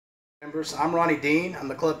Members, I'm Ronnie Dean. I'm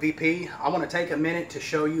the club VP. I want to take a minute to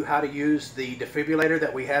show you how to use the defibrillator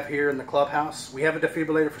that we have here in the clubhouse. We have a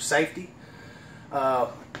defibrillator for safety.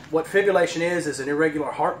 What fibrillation is an irregular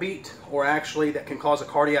heartbeat, or actually that can cause a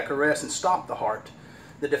cardiac arrest and stop the heart.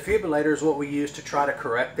 The defibrillator is what we use to try to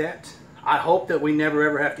correct that. I hope that we never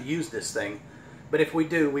ever have to use this thing, but if we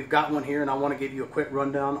do, we've got one here and I want to give you a quick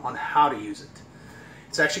rundown on how to use it.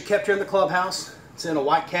 It's actually kept here in the clubhouse. It's in a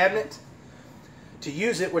white cabinet. To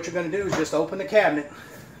use it, what you're going to do is just open the cabinet,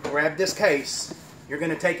 grab this case. You're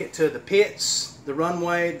going to take it to the pits, the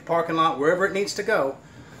runway, the parking lot, wherever it needs to go.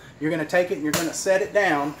 You're going to take it and you're going to set it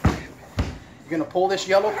down. You're going to pull this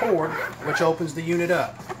yellow cord, which opens the unit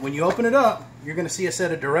up. When you open it up, you're going to see a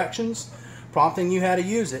set of directions prompting you how to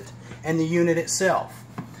use it and the unit itself.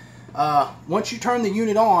 Once you turn the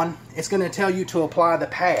unit on, it's going to tell you to apply the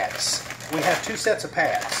pads. We have two sets of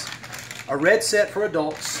pads. A red set for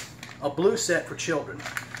adults, a blue set for children.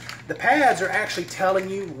 The pads are actually telling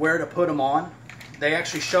you where to put them on. They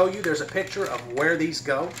actually show you, there's a picture of where these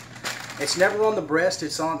go. It's never on the breast,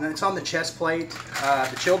 it's on the chest plate.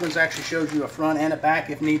 The children's actually shows you a front and a back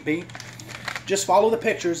if need be. Just follow the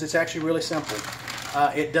pictures, it's actually really simple.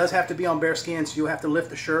 It does have to be on bare skin, so you'll have to lift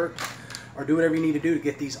the shirt or do whatever you need to do to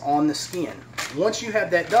get these on the skin. Once you have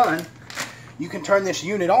that done, you can turn this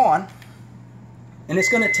unit on and it's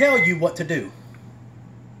going to tell you what to do.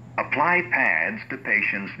 Apply pads to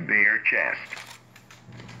patient's bare chest.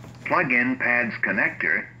 Plug in pads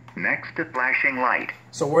connector next to flashing light.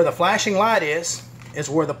 So where the flashing light is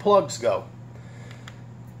where the plugs go.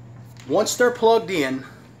 Once they're plugged in,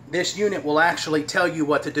 this unit will actually tell you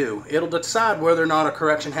what to do. It'll decide whether or not a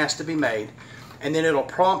correction has to be made, and then it'll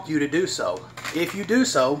prompt you to do so. If you do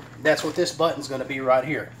so, that's what this button's going to be right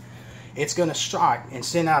here. It's going to strike and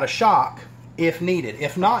send out a shock if needed.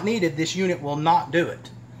 If not needed, this unit will not do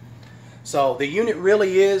it. So the unit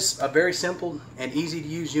really is a very simple and easy to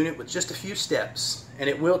use unit with just a few steps, and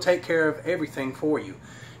it will take care of everything for you.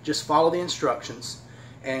 Just follow the instructions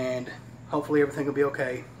and hopefully everything will be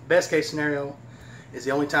okay. Best case scenario is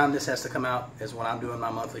the only time this has to come out is when I'm doing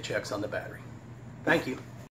my monthly checks on the battery. Thank you.